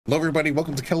Hello everybody,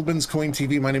 welcome to Khelben's Coin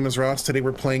TV. My name is Ross. Today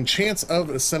we're playing Chants of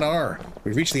Sennaar.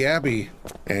 We've reached the Abbey,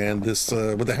 and this,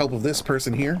 with the help of this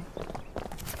person here,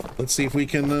 let's see if we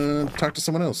can talk to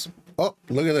someone else. Oh,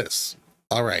 look at this.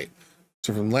 All right.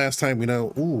 So from last time we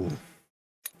know, ooh,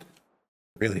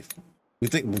 really?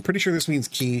 We're pretty sure this means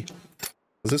key.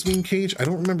 Does this mean cage? I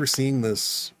don't remember seeing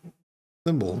this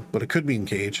symbol, but it could mean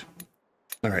cage.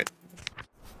 All right.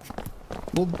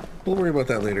 We'll worry about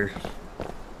that later.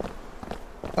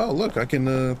 Oh, look, I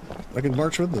can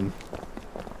march with them.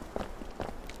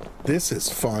 This is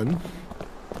fun.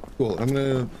 Cool, I'm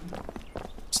gonna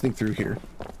sneak through here.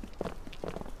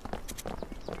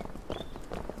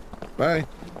 Bye.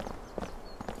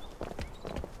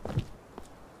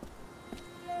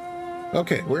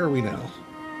 Okay, where are we now?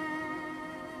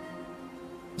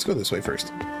 Let's go this way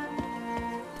first.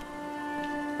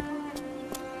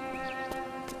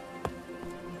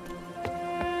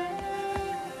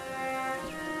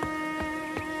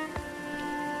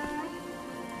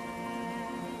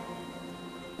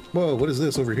 Whoa, what is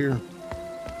this over here?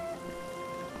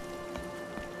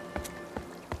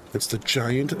 It's the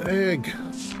giant egg.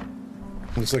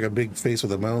 Looks like a big face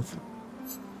with a mouth.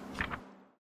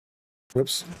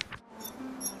 Whoops.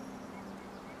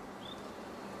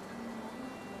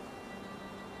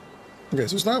 Okay,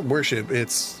 so it's not worship,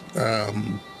 it's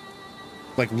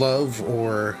like love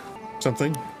or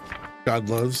something. God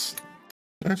loves.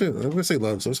 Actually, I'm gonna say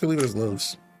loves, so let's go leave it as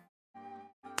loves.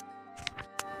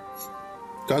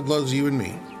 God loves you and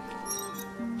me.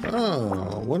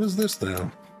 Oh, what is this now?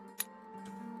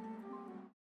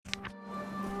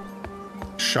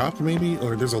 Shop maybe?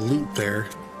 Or there's a loot there.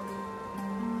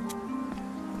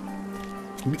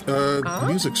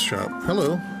 Music shop.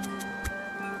 Hello.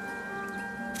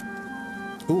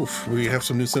 Oof, we have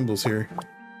some new symbols here.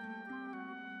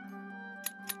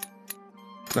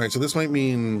 Alright, so this might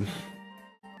mean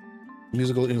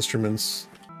musical instruments.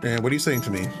 And what are you saying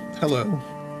to me? Hello.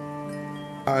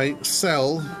 I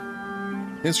sell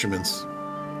instruments.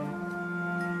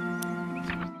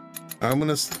 I'm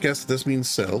gonna guess this means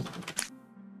sell.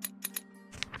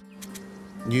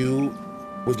 You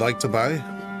would like to buy?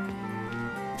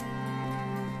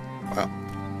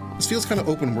 Wow. This feels kind of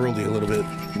open worldy a little bit,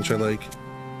 which I like.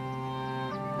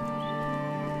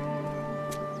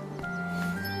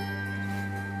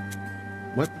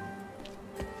 What?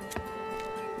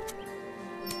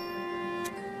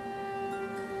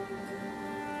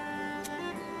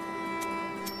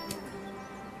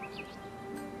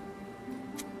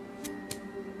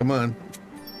 Come on.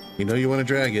 You know you want to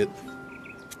drag it.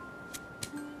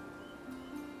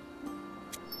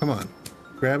 Come on.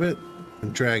 Grab it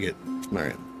and drag it.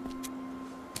 Alright.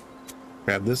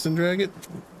 Grab this and drag it.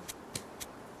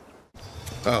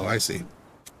 Oh, I see.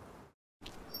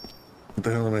 What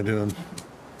the hell am I doing?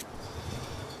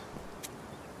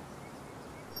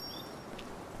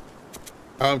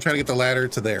 Oh, I'm trying to get the ladder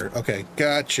to there. Okay,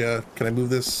 gotcha. Can I move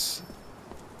this?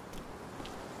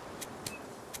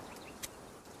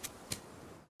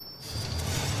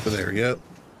 To there, yep.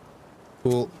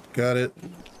 Cool, got it.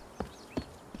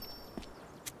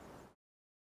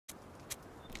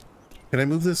 Can I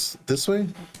move this way?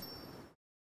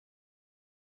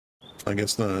 I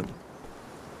guess not. You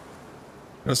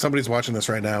know, somebody's watching this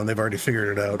right now and they've already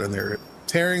figured it out and they're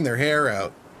tearing their hair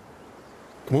out.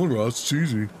 Come on, Ross, it's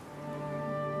easy.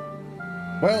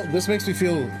 Well, this makes me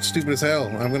feel stupid as hell.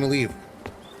 I'm gonna leave.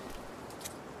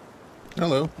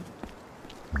 Hello.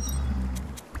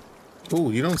 Ooh,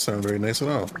 you don't sound very nice at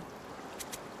all.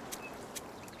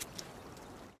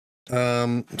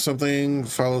 Something,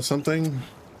 follow something.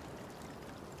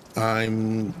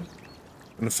 I'm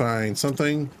gonna find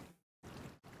something.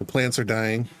 The plants are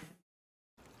dying.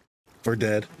 Or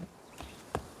dead.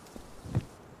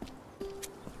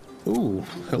 Ooh,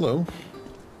 hello.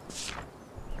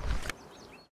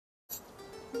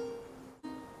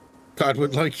 God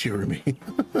would like you or me.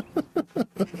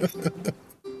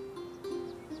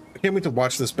 I can't wait to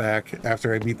watch this back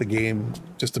after I beat the game,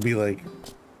 just to be like,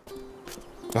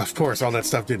 well, of course, all that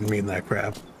stuff didn't mean that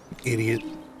crap. Idiot.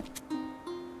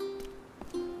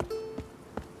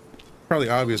 Probably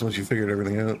obvious once you figured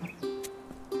everything out.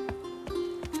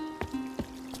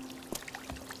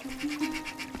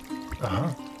 Uh-huh.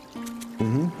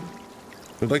 Mm-hmm.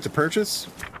 Would like to purchase?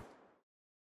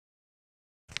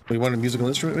 We want a musical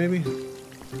instrument, maybe?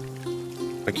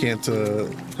 I can't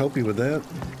help you with that.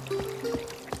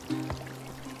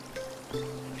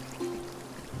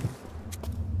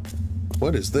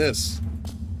 What is this?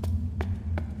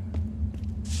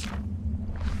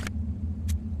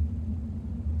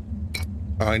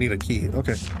 Oh, I need a key.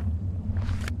 Okay.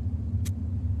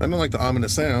 I don't like the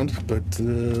ominous sound, but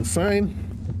fine.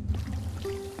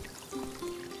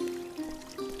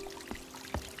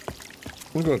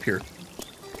 We'll go up here.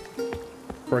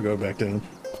 Before I go back down.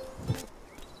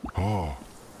 Oh,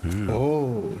 yeah.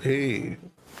 Oh, hey.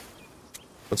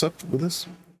 What's up with this?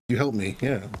 You help me.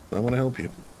 Yeah, I want to help you.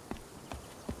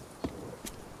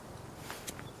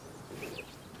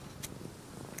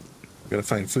 Gotta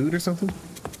find food or something?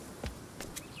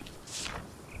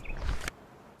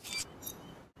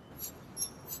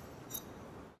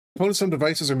 Components of some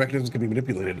devices or mechanisms can be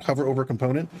manipulated. Hover over a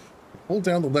component. Hold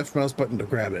down the left mouse button to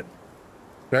grab it.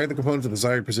 Drag the component to the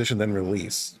desired position, then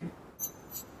release.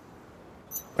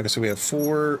 Okay, so we have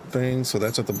 4 things, so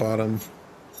that's at the bottom.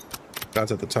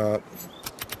 God's at the top.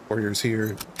 Warrior's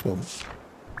here. Boom.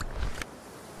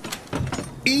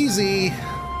 Easy!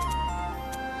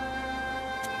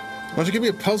 Why don't you give me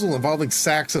a puzzle involving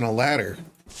sacks and a ladder?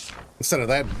 Instead of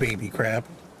that baby crap.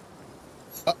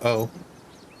 Uh-oh.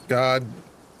 God.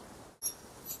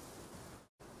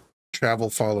 Travel,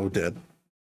 follow, dead.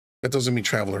 That doesn't mean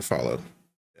travel or follow.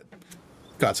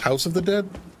 God's house of the dead?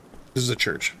 This is a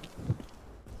church.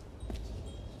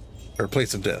 Or a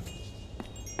place of death.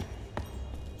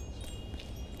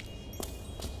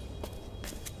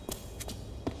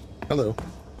 Hello.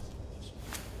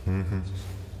 Mm-hmm.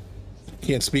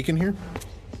 Can't speak in here?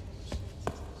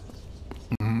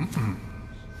 Mm-hmm.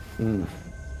 Mm.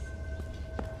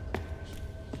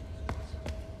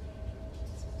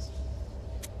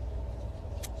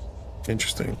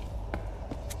 Interesting.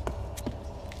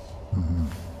 Mm-hmm.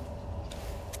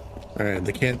 All right,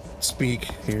 they can't speak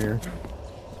here.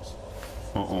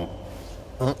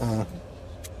 Uh-uh.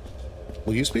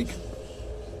 Will you speak?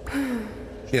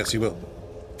 Yes, you will.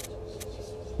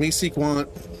 Me seek want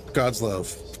God's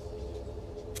love.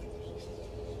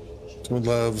 Who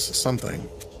loves something.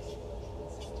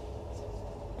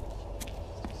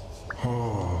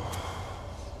 Oh.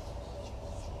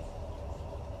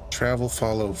 Travel,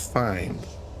 follow, find.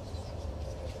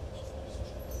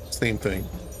 Same thing.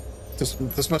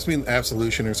 This must be an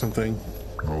absolution or something.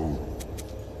 Oh.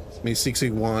 Me seek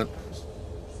want,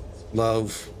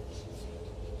 love,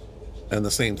 and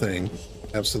the same thing.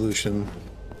 Absolution.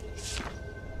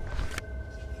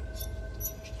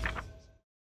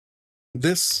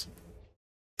 This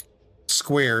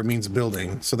square means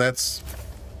building, so that's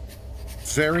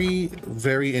very,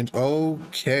 very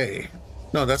okay.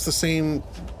 No, that's the same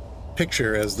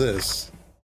picture as this,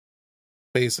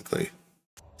 basically.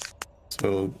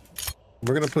 So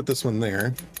we're gonna put this one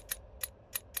there.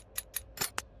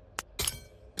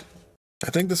 I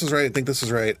think this is right. I think this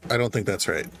is right. I don't think that's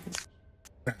right.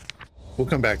 We'll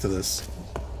come back to this.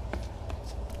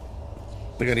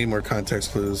 I think I need more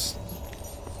context clues.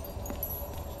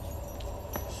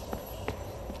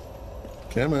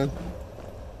 Come on.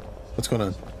 What's going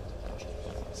on?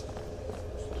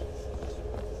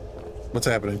 What's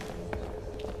happening?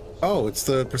 Oh, it's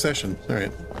the procession. All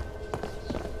right.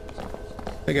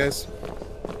 Hey, guys.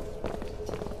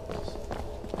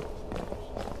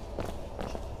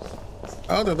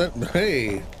 Oh,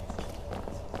 hey. You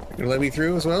gonna let me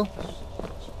through as well?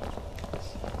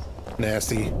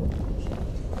 Nasty.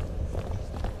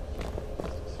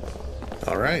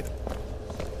 All right.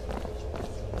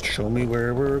 Show me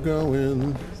where we're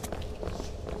going.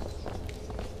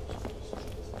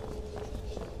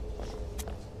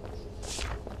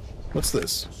 What's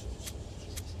this?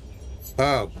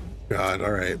 Oh, God,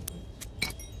 all right.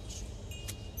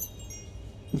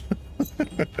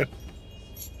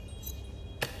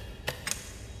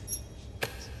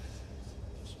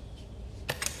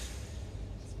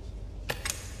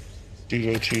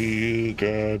 GOT,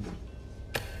 God.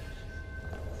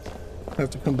 I have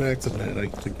to come back to that, I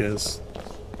guess.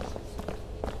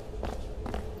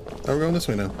 Oh, we're going this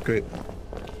way now. Great.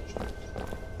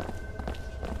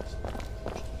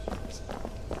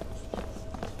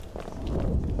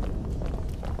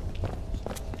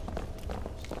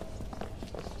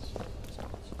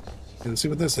 Let's see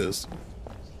what this is.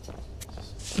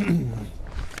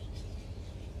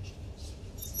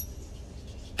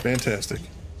 Fantastic.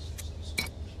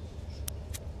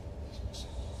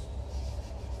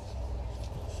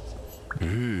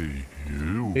 Hey,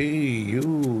 you. Hey,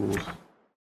 you.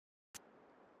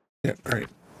 Yeah, all right.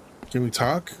 Can we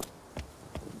talk?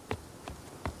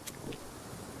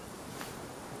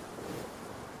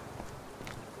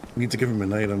 Need to give him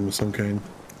an item of some kind.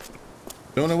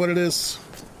 Don't know what it is.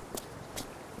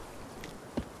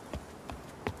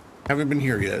 Haven't been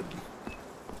here yet.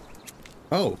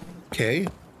 Oh, okay.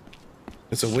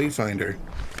 It's a wayfinder.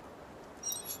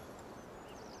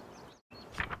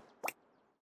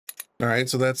 All right,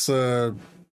 so that's a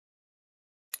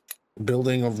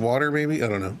building of water, maybe? I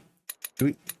don't know.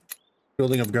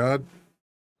 Building of God?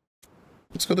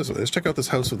 Let's go this way. Let's check out this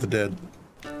house of the dead.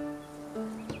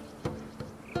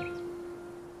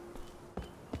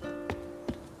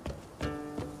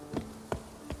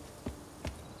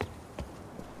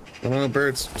 Come on,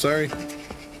 birds. Sorry.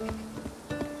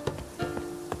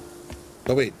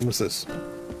 Oh, wait. What's this?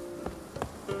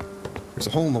 There's a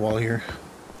hole in the wall here.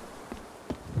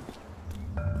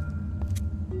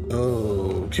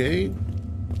 Okay.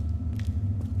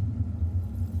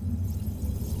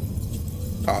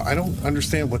 I don't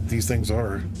understand what these things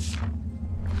are.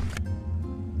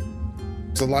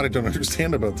 There's a lot I don't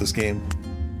understand about this game.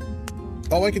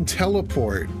 Oh, I can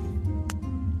teleport.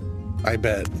 I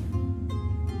bet.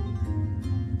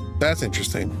 That's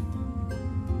interesting.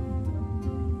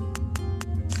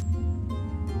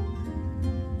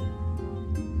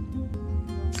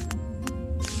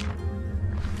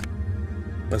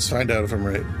 Let's find out if I'm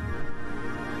right.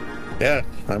 Yeah,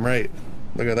 I'm right.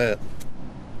 Look at that.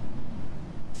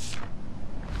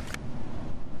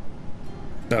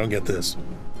 I don't get this.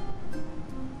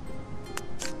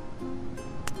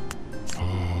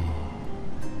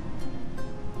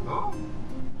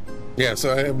 Yeah,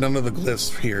 so I have none of the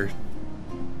glyphs here.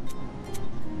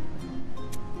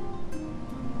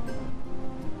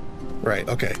 Right,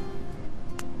 okay.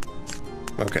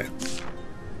 Okay.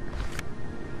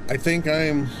 I think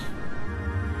I'm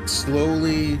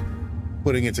slowly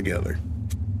putting it together.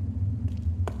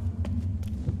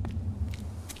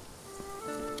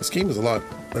 This game is a lot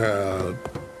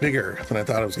bigger than I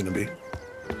thought it was going to be.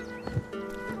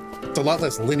 It's a lot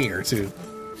less linear, too.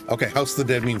 Okay, House of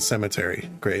the Dead means cemetery.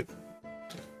 Great.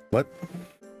 What?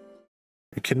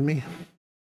 Are you kidding me?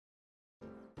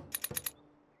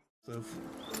 Show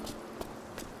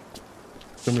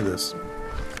me this.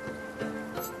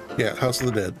 Yeah, House of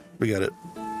the Dead. We got it.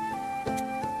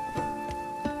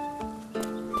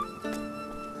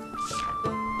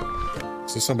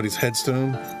 So somebody's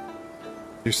headstone.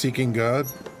 You're seeking God.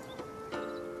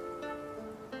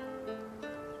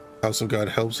 House of God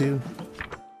helps you.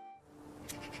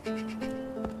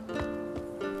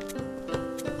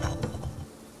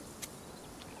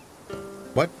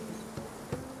 What?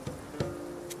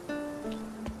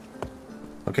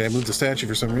 Okay, I moved the statue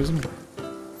for some reason.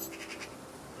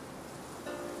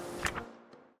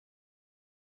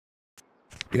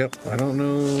 Yep, I don't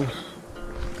know.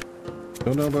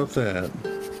 Don't know about that.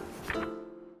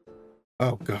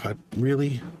 Oh God,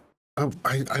 really? Oh,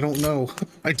 I don't know.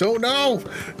 I don't know.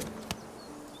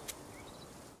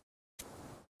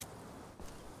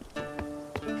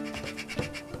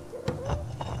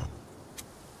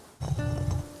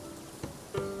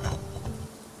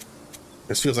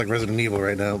 This feels like Resident Evil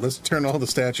right now. Let's turn all the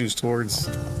statues towards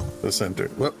the center.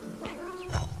 Whoop.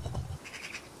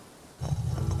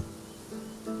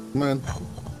 Come on.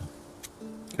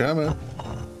 Come on.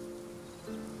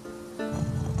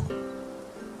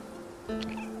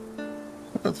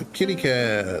 Oh, it's a kitty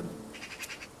cat.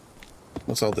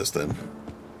 What's all this then?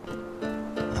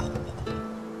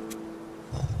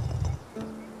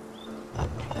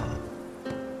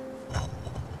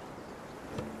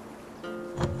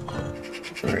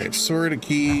 Alright, sword, a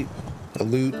key, a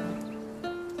loot,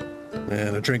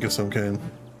 and a drink of some kind.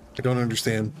 I don't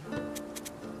understand.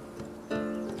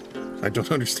 I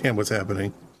don't understand what's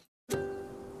happening.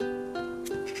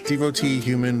 Devotee,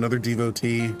 human, another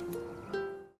devotee.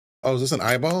 Oh, is this an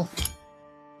eyeball?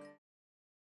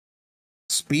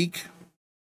 Speak?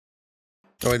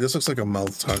 Oh, wait, this looks like a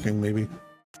mouth talking, maybe.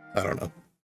 I don't know.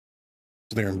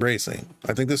 They're embracing.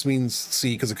 I think this means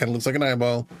see, because it kind of looks like an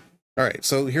eyeball. All right,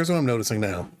 so here's what I'm noticing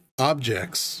now.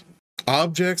 Objects.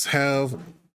 Objects have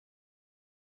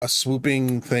a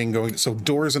swooping thing going. So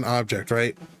door is an object,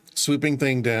 right? Swooping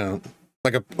thing down,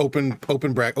 like a open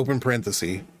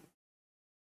parenthesis.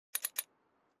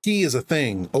 Key is a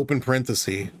thing, open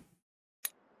parenthesis.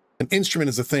 An instrument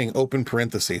is a thing, open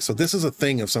parenthesis. So this is a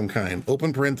thing of some kind,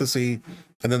 open parenthesis,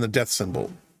 and then the death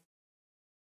symbol.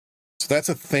 So that's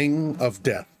a thing of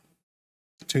death.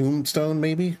 Tombstone,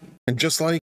 maybe? And just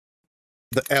like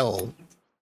the L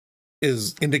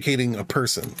is indicating a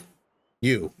person.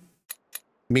 You.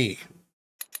 Me.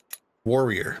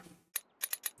 Warrior.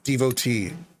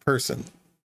 Devotee. Person.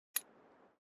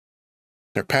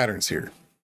 There are patterns here.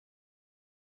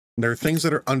 There are things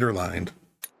that are underlined.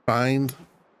 Find.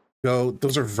 Go.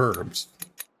 Those are verbs.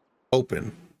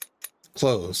 Open.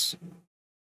 Close.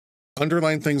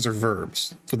 Underlined things are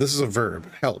verbs. So this is a verb.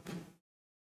 Help.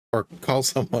 Or call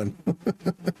someone.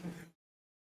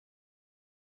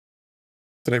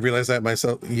 Did I realize that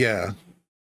myself? Yeah.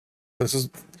 This is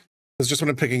just what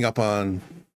I'm picking up on.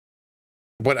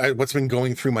 What's been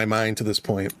going through my mind to this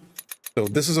point. So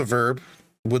this is a verb.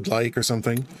 Would like or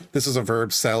something. This is a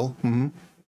verb. Sell. Mm-hmm.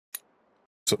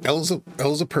 So L is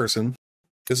a person.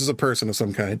 This is a person of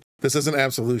some kind. This isn't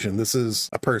absolution. This is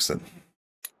a person.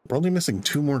 We're only missing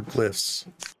 2 more glyphs.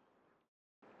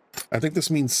 I think this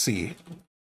means see.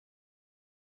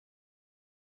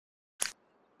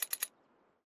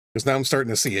 Because now I'm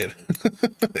starting to see it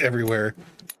everywhere.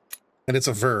 And it's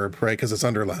a verb, right? Because it's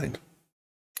underlined.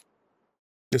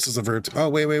 This is a verb. Oh,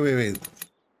 wait.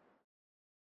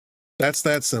 That's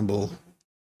that symbol.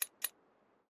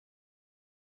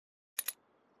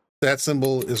 That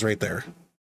symbol is right there.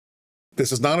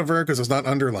 This is not a verb because it's not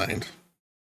underlined.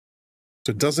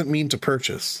 So it doesn't mean to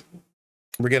purchase.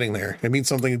 We're getting there. It means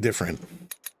something different.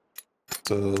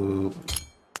 So,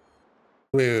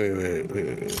 wait.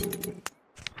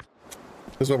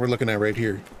 This is what we're looking at right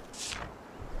here.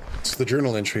 It's the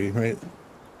journal entry, right?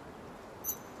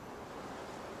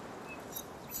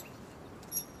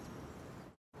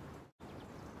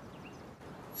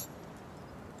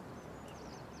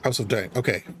 House of Dying.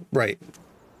 Okay, right.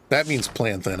 That means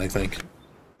plant then, I think.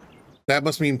 That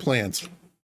must mean plants.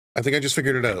 I think I just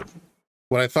figured it out.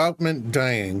 What I thought meant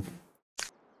dying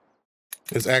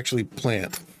is actually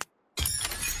plant.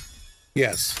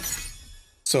 Yes.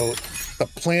 So the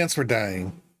plants were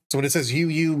dying. So when it says you,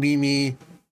 me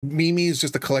is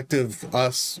just the collective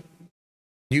us.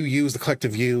 You is the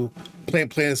collective you.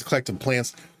 Plant is the collective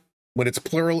plants. When it's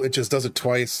plural, it just does it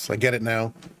twice. I get it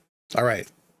now. All right.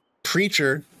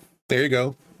 Preacher. There you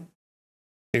go.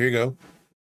 Here you go.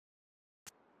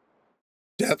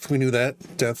 Death, we knew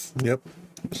that. Death, yep.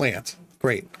 Plant.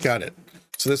 Great, got it.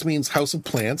 So this means house of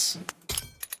plants,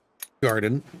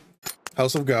 garden,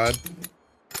 house of God,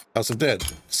 house of dead,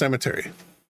 cemetery.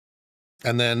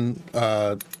 And then,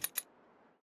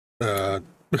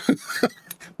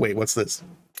 wait, what's this?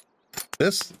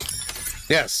 This?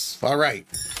 Yes, all right.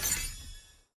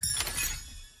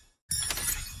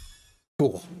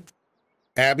 Cool.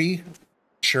 Abbey,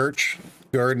 church,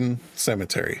 garden,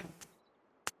 cemetery.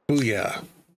 Booyah.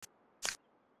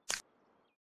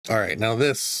 All right, now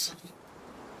this.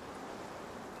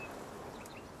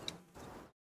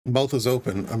 Mouth is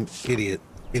open. I'm idiot.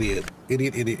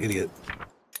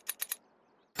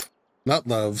 Not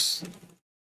loves.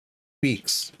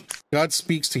 Speaks. God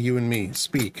speaks to you and me.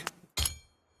 Speak.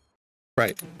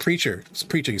 Right. Preacher. It's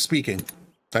preaching, speaking.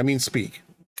 That means speak.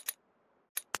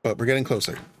 But we're getting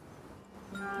closer.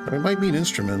 It might mean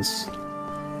instruments.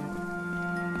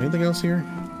 Anything else here?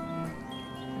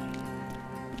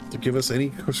 To give us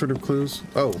any sort of clues?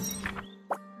 Oh.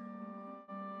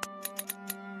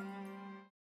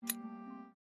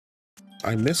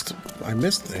 I missed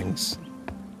things.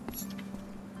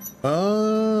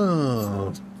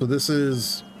 Oh. So this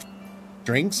is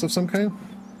drinks of some kind?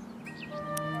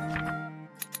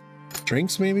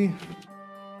 Drinks, maybe?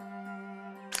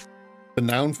 The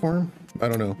noun form? I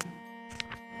don't know.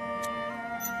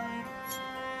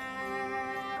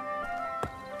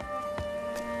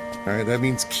 All right, that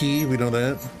means key. We know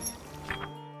that.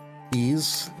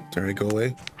 Keys. All right, go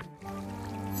away.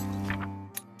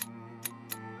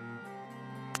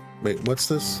 Wait, what's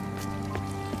this?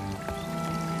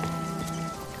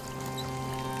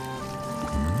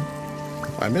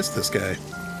 I missed this guy.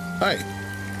 Hi.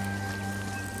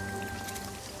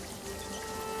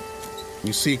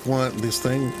 You seek want this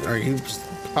thing? Are you just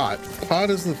pot? Pot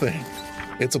is the thing.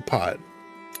 It's a pot.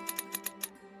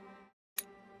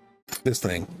 This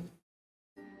thing.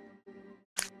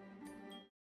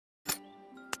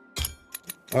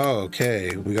 Oh,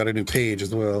 okay. We got a new page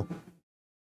as well.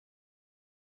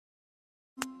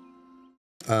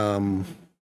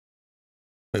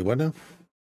 Wait, what now?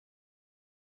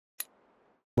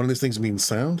 One of these things means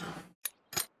sound?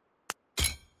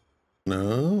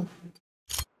 No.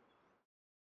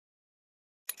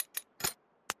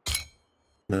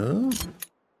 No.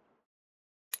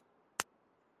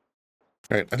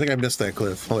 All right, I think I missed that,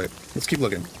 Cliff. Hold it. Let's keep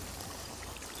looking.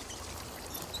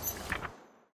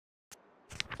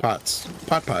 Pots.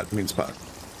 Pot means pot.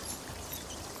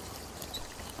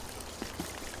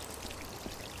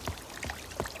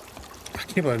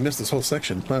 I can't believe I missed this whole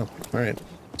section. Wow. All right.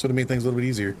 This would have made things a little bit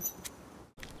easier.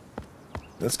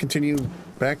 Let's continue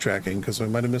backtracking because we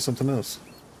might have missed something else.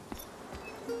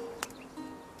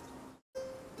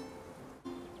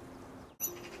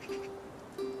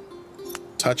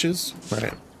 Touches.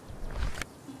 Right.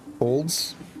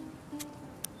 Holds.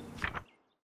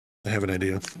 I have an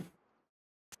idea.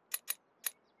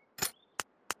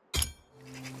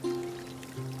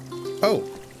 Oh,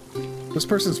 this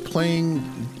person's playing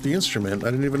the instrument. I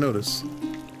didn't even notice.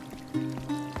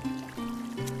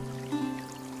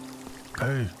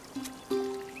 Hey.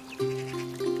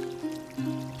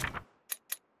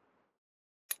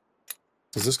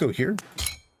 Does this go here?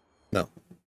 No.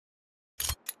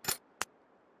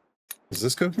 Does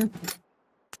this go here?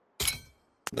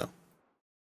 No.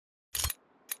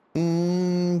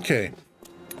 Okay.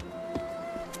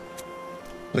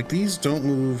 Like, these don't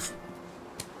move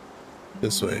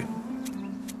this way.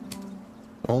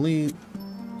 Only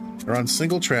they're on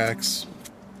single tracks.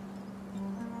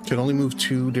 Can only move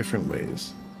 2 different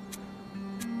ways.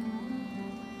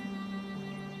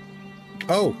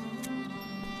 Oh!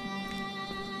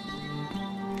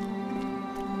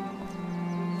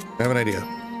 I have an idea.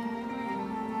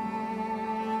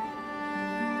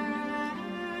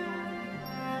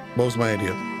 What was my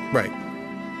idea? Right.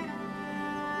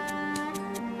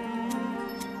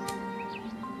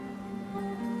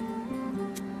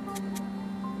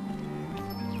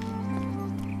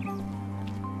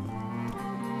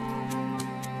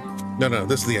 No,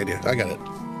 this is the idea. I got it.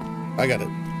 I got it.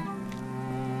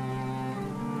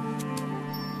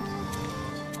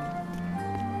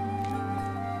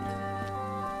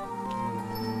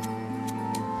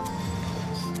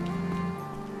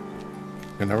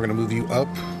 And now we're going to move you up.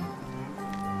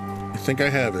 I think I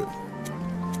have it.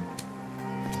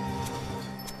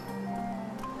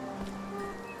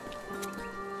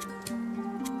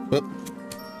 Whoop.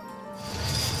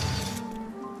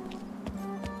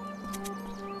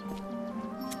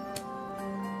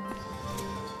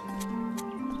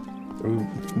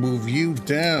 Move you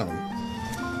down.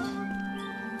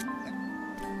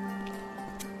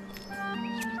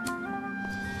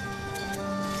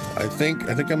 I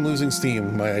think I'm losing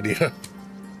steam. My idea.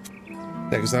 Yeah,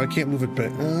 because now I can't move it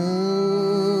back.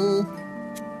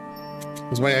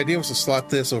 Because my idea was to slot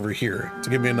this over here to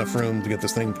give me enough room to get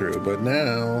this thing through. But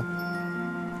now,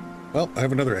 well, I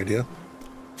have another idea.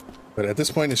 But at this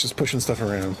point, it's just pushing stuff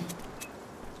around.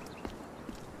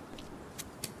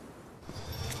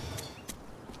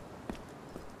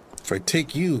 If I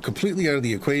take you completely out of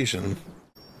the equation,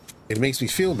 it makes me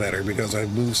feel better because I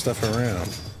move stuff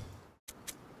around.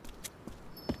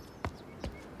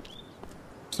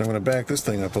 So I'm going to back this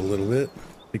thing up a little bit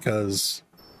because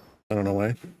I don't know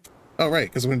why. Oh, right,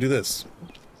 because I'm going to do this.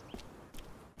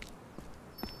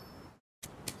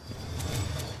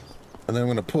 And then I'm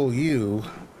going to pull you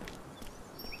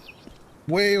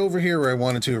way over here where I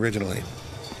wanted to originally.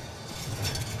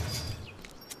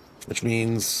 Which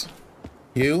means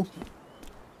you.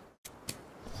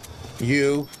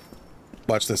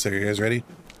 Watch this here. You guys ready?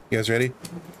 You guys ready?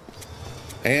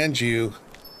 And you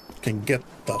can get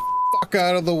the fuck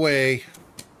out of the way.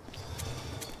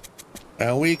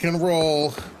 And we can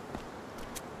roll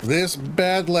this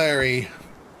bad Larry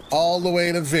all the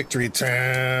way to Victory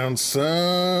Town,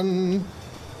 son.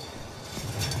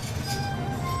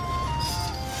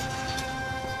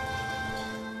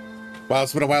 Wow,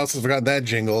 it's been a while since I got that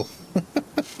jingle.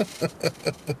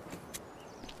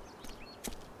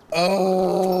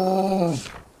 Oh.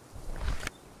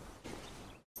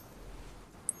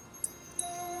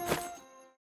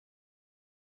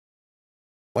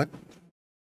 What?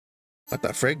 What the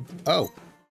frig? Oh.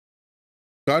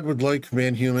 God would like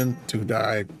man-human to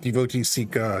die. Devotees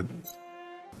seek God.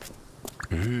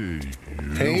 Hey, you.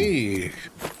 Hey.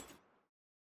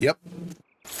 Yep.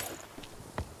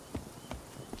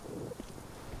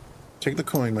 Take the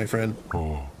coin, my friend.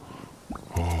 Oh.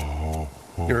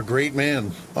 You're a great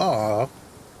man. Aw.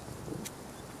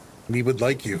 We would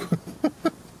like you.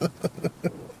 I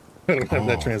don't have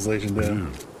that translation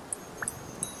down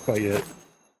quite yet.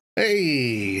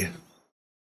 Hey.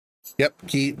 Yep,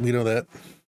 key. We know that.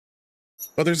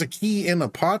 Oh, there's a key in a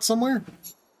pot somewhere?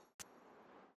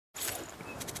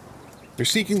 They're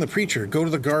seeking the preacher. Go to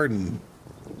the garden.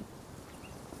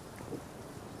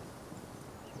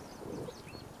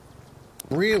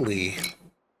 Really?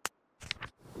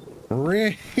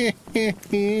 Really?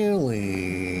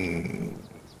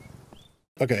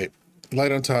 Okay.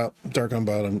 Light on top, dark on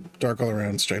bottom, dark all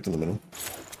around, striped in the middle.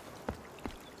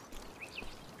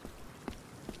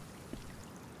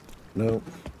 Nope.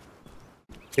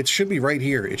 It should be right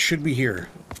here. It should be here.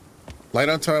 Light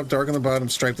on top, dark on the bottom,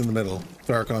 striped in the middle,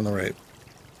 dark on the right.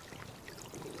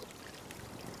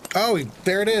 Oh,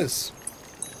 there it is.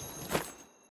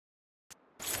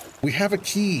 We have a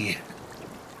key.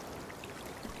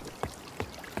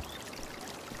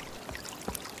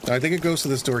 I think it goes to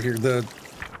this door here.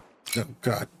 Oh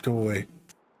God, go away.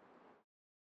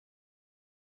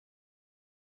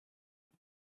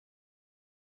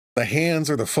 The hands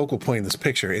are the focal point in this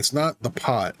picture. It's not the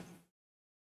pot.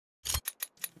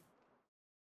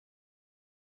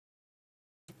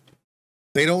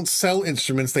 They don't sell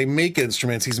instruments, they make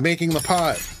instruments. He's making the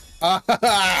pot.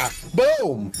 Ah,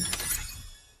 boom!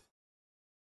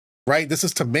 Right, this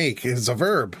is to make. It's a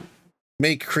verb.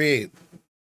 Make, create.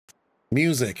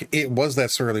 Music. It was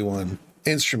that surly one.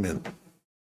 Instrument.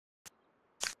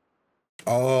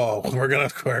 Oh, we're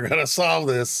gonna solve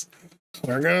this.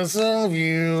 We're gonna solve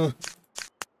you.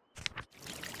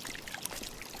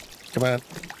 Come on.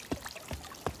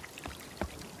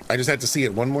 I just had to see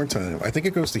it one more time. I think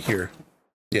it goes to here.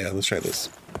 Yeah, let's try this.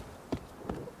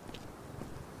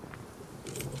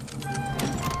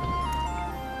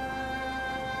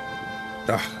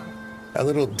 Ah, that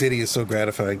little ditty is so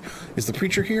gratifying. Is the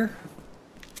preacher here?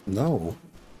 No.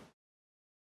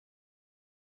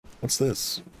 What's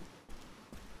this?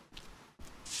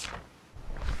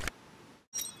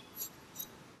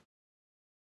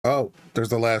 Oh, there's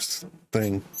the last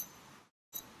thing.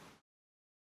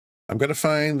 I'm going to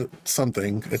find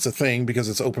something. It's a thing because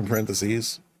it's open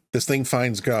parentheses. This thing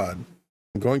finds God.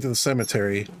 I'm going to the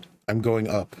cemetery. I'm going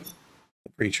up.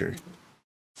 The preacher.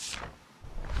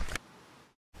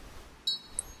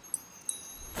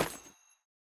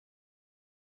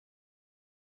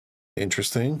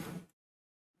 Interesting.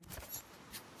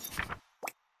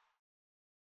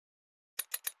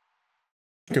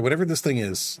 Okay, whatever this thing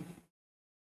is,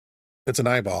 it's an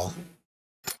eyeball.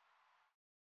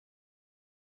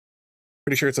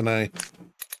 Pretty sure it's an eye.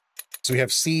 So we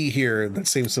have C here, that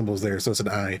same symbol is there, so it's an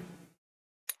eye.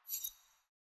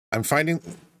 I find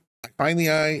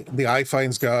the eye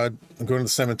finds God. I'm going to the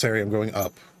cemetery, I'm going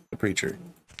up. The preacher.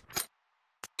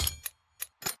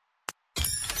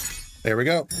 There we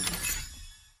go.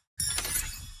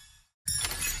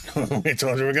 We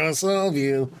told you we're gonna solve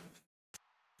you.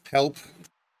 Help,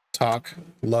 talk,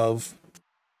 love.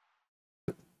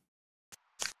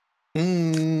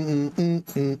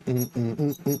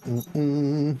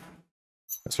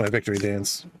 That's my victory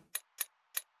dance.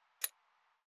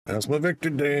 That's my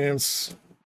victory dance.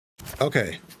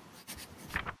 Okay.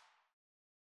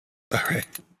 All right.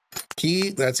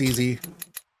 Key, that's easy.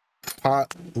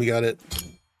 Pot, we got it.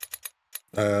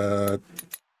 That's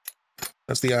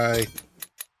the eye.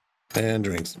 And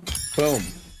drinks. Boom.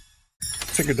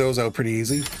 Figured those out pretty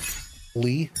easily.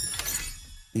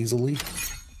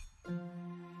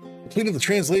 Completed the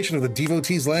translation of the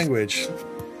devotee's language.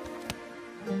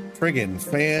 Friggin'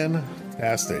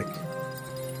 fantastic.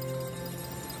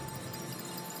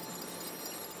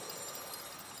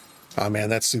 Oh man,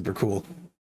 that's super cool.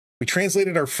 We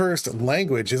translated our first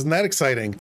language. Isn't that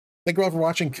exciting? Thank you all for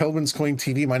watching Khelben's Coin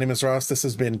TV. My name is Ross. This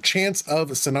has been Chants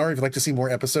of Sennaar. If you'd like to see more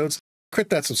episodes, click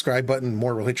that subscribe button.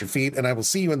 More will hit your feed, and I will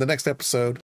see you in the next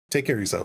episode. Take care of yourself.